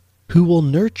people who will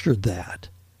nurture that.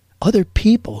 Other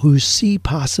people who see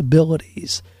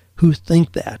possibilities, who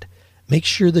think that. Make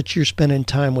sure that you're spending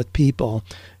time with people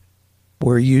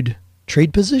where you'd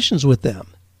trade positions with them.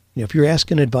 If you're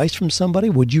asking advice from somebody,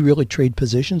 would you really trade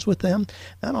positions with them?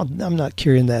 I'm not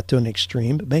carrying that to an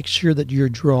extreme, but make sure that you're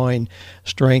drawing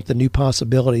strength and new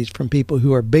possibilities from people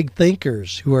who are big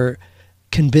thinkers, who are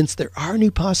convinced there are new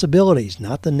possibilities,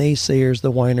 not the naysayers, the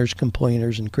whiners,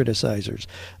 complainers, and criticizers.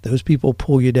 Those people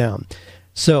pull you down.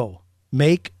 So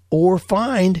make or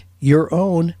find your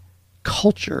own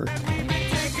culture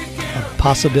of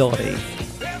possibility.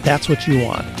 That's what you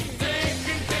want.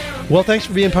 Well, thanks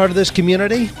for being part of this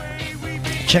community.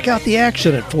 Check out the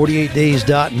action at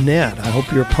 48days.net. I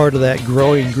hope you're part of that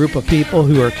growing group of people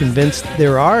who are convinced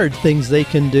there are things they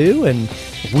can do, and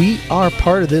we are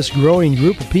part of this growing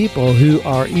group of people who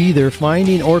are either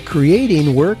finding or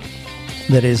creating work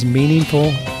that is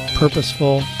meaningful,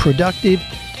 purposeful, productive,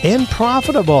 and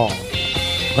profitable.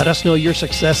 Let us know your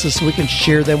successes so we can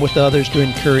share them with others to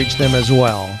encourage them as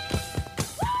well.